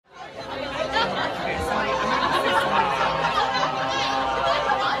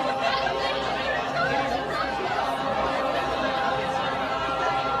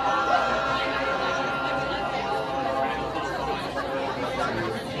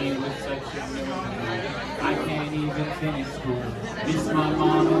he was such a nerd. I can't even finish school. Miss my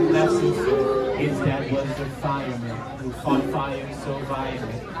mom and left so soon. His dad was a fireman who fought fire so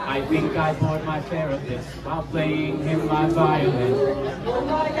violent. I think I bored my therapist while playing him my violin. Oh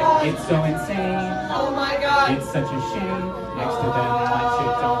my God! It's so insane. Oh my God! It's such a shame. Next to them, my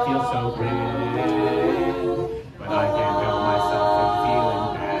shit don't feel so great. But I can't help myself from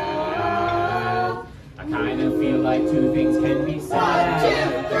feeling bad. I kind of feel like two things can be said.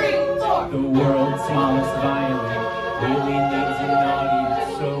 1, 2, 3, 4. The world's smallest violin really needs an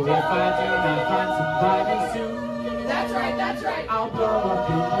audience. So if I do not find somebody soon, That's right, that's right. I'll blow up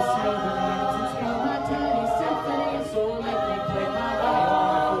in the smithereens and spill my tiny symphony. So let me play my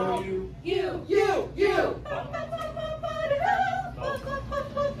violin for you. You.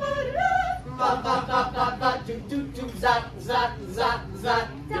 Do zat zat zat zat.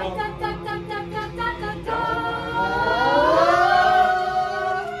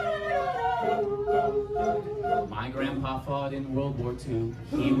 My grandpa fought in World War II.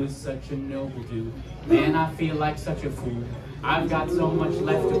 He was such a noble dude. Man, I feel like such a fool. I've got so much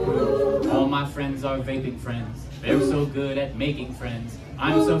left to prove. All my friends are vaping friends. They're so good at making friends.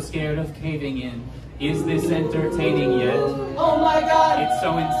 I'm so scared of caving in. Is this entertaining yet? Oh my God! It's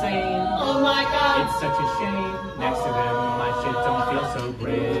so insane. Oh my God! It's such a shame. Next to them, my shit don't feel so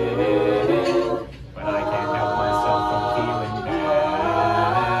great. But I can't help myself from feeling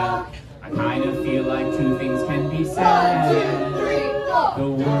bad. I kind of feel like two things can be said. 1, 2, 3, 4. The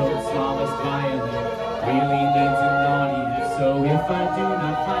world's smallest violin really needs an audience. So if I do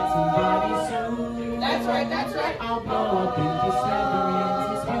not find somebody soon, That's right, that's right. I'll blow up into smithereens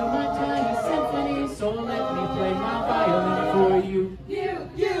and spill my tiny symphony. So let me play my violin for you. You.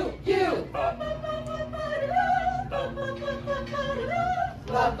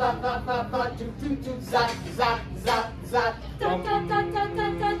 Do zat zat zat zat.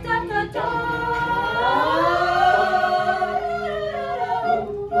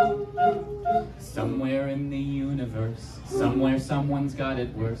 Somewhere in the universe, somewhere someone's got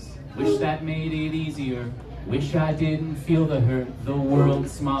it worse. Wish that made it easier. Wish I didn't feel the hurt. The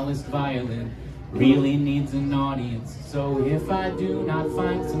world's smallest violin really needs an audience. So if I do not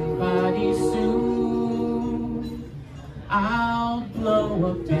find somebody soon, I'll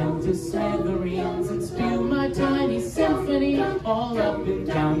blow up into smithereens and spill my tiny symphony all up and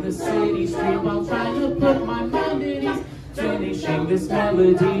down the city street while trying to put my mind at ease. Finishing this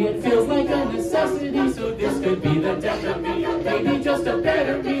melody, it feels like a necessity. So this could be the death of me, maybe just a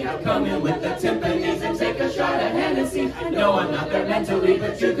better me. Come in with the timpanis and take a shot of Hennessy. No, I'm not there mentally,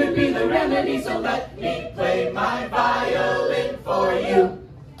 but you could be the remedy. So let me play my violin for you.